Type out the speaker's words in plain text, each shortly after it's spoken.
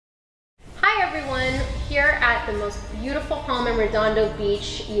the most beautiful home in Redondo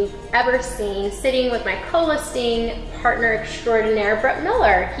Beach you've ever seen, sitting with my co-listing partner extraordinaire, Brett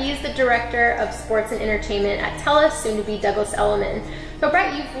Miller. He's the Director of Sports and Entertainment at TELUS, soon to be Douglas Elliman. So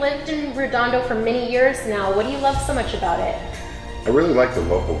Brett, you've lived in Redondo for many years now. What do you love so much about it? I really like the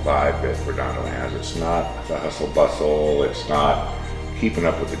local vibe that Redondo has. It's not the hustle bustle, it's not keeping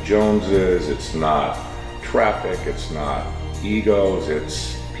up with the Joneses, it's not traffic, it's not egos,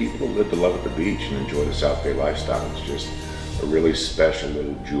 it's people who live to love at the beach and enjoy the South Bay lifestyle. It's just a really special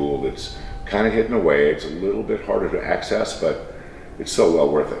little jewel that's kind of hidden away. It's a little bit harder to access, but it's so well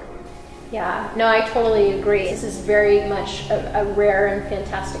worth it. Yeah, no, I totally agree. This is very much a rare and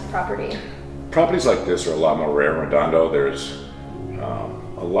fantastic property. Properties like this are a lot more rare in Redondo. There's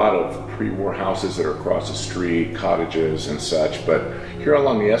a lot of pre-war houses that are across the street, cottages and such, but here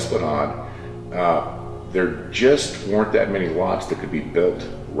along the Esplanade, there just weren't that many lots that could be built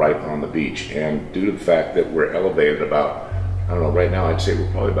right on the beach. And due to the fact that we're elevated about, I don't know, right now I'd say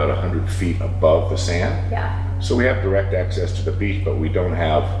we're probably about 100 feet above the sand. Yeah. So we have direct access to the beach, but we don't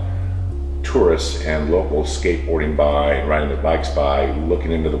have tourists and locals skateboarding by and riding their bikes by,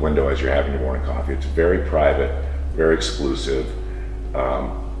 looking into the window as you're having your morning coffee. It's very private, very exclusive,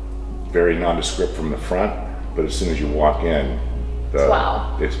 very nondescript from the front, but as soon as you walk in,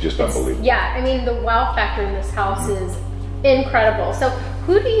 wow. It's just unbelievable. Yeah, I mean, the wow factor in this house is incredible. So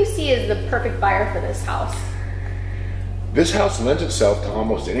who do you see as the perfect buyer for this house? This house lends itself to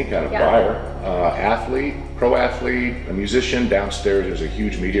almost any kind of buyer. Athlete, pro athlete, a musician. Downstairs there's a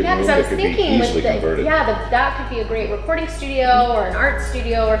huge media room that could be easily converted. Yeah, that could be a great recording studio or an art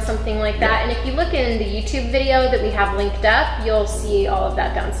studio or something like that. And if you look in the YouTube video that we have linked up, you'll see all of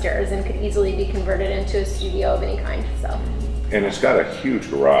that downstairs and could easily be converted into a studio of any kind. So. And it's got a huge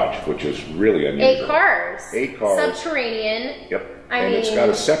garage, which is really unusual. 8 cars. 8 cars. Subterranean. Yep. And it's got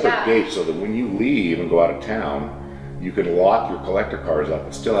a separate gate so that when you leave and go out of town, you can lock your collector cars up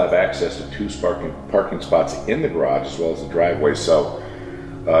and still have access to 2 parking spots in the garage as well as the driveway. So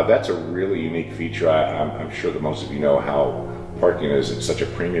that's a really unique feature. I'm sure that most of you know how parking is at such a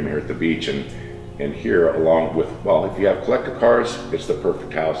premium here at the beach. And here, along with, well, if you have collector cars, it's the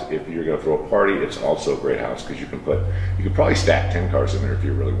perfect house. If you're going to throw a party, it's also a great house because you could probably stack 10 cars in there if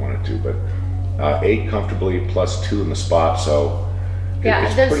you really wanted to. But 8 comfortably plus 2 in the spot, so yeah,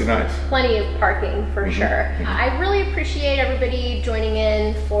 it's there's pretty nice. Plenty of parking for sure. I really appreciate everybody joining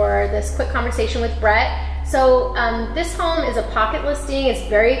in for this quick conversation with Brett. So this home is a pocket listing. It's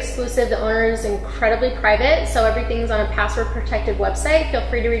very exclusive. The owner is incredibly private, so everything's on a password protected website. Feel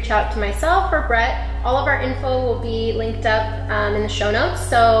free to reach out to myself or Brett. All of our info will be linked up in the show notes.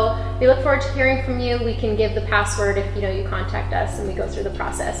 So we look forward to hearing from you. We can give the password if you contact us and we go through the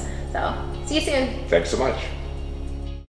process. So see you soon. Thanks so much.